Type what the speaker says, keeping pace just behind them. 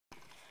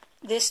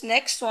This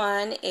next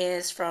one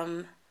is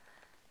from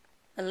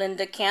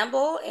Melinda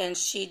Campbell, and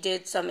she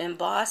did some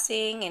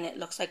embossing, and it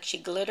looks like she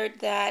glittered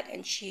that,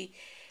 and she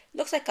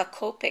looks like a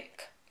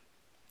Copic.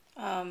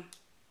 Um,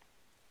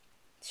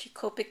 she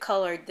Copic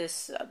colored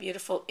this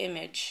beautiful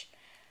image.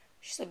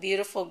 She's a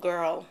beautiful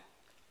girl.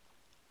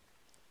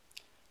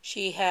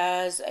 She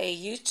has a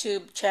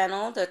YouTube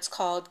channel that's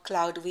called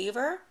Cloud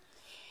Weaver,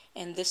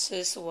 and this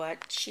is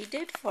what she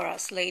did for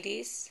us,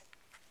 ladies.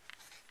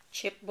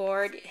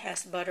 Chipboard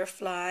has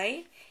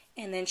butterfly,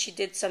 and then she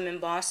did some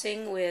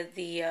embossing with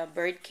the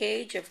bird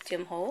cage of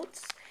Tim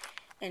Holtz,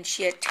 and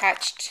she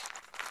attached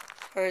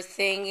her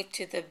thing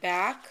to the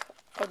back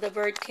of the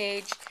bird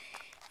cage,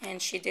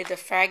 and she did a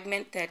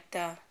fragment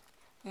that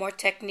more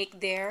technique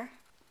there,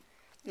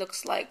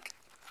 looks like,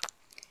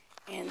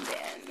 and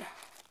then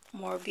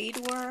more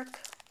beadwork,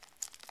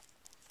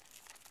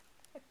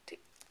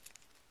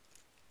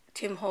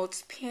 Tim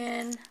Holtz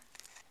pin,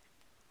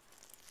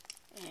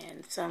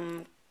 and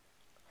some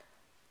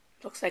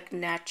looks like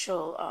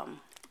natural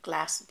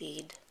glass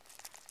bead.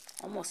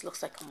 Almost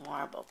looks like a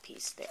marble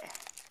piece there.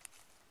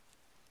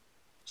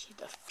 She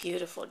did a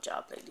beautiful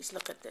job, ladies.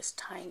 Look at this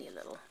tiny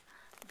little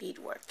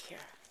beadwork here.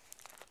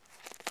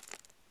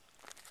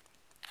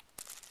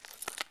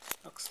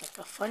 Looks like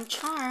a fun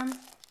charm.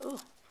 Ooh,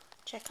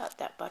 check out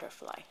that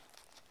butterfly.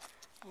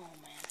 Oh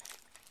man,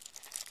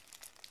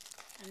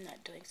 I'm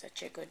not doing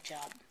such a good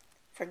job.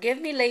 Forgive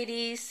me,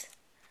 ladies.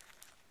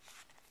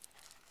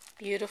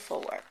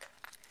 Beautiful work.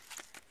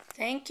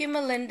 Thank you,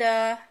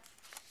 Melinda.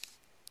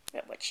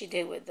 Look at what she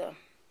did with the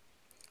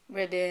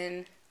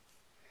ribbon.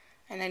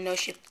 And I know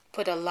she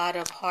put a lot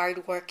of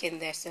hard work in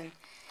this, and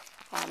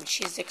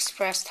she's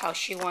expressed how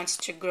she wants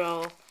to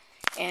grow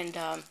and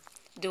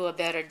do a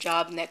better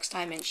job next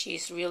time, and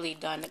she's really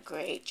done a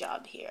great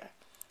job here.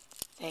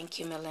 Thank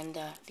you,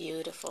 Melinda.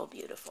 Beautiful,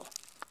 beautiful.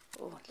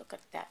 Oh, look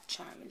at that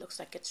charm. It looks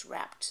like it's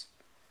wrapped.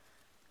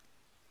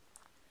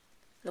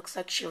 Looks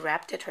like she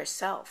wrapped it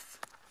herself.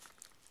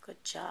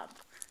 Good job.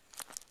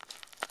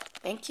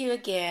 Thank you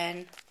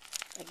again.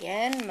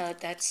 Again,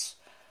 that's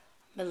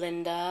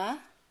Melinda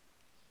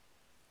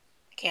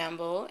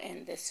Campbell,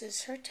 and this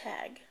is her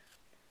tag.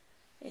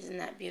 Isn't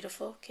that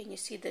beautiful? Can you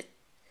see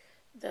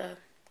the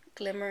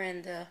glimmer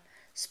and the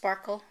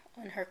sparkle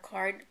on her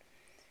card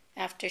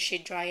after she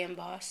dry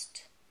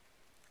embossed?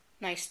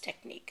 Nice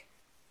technique.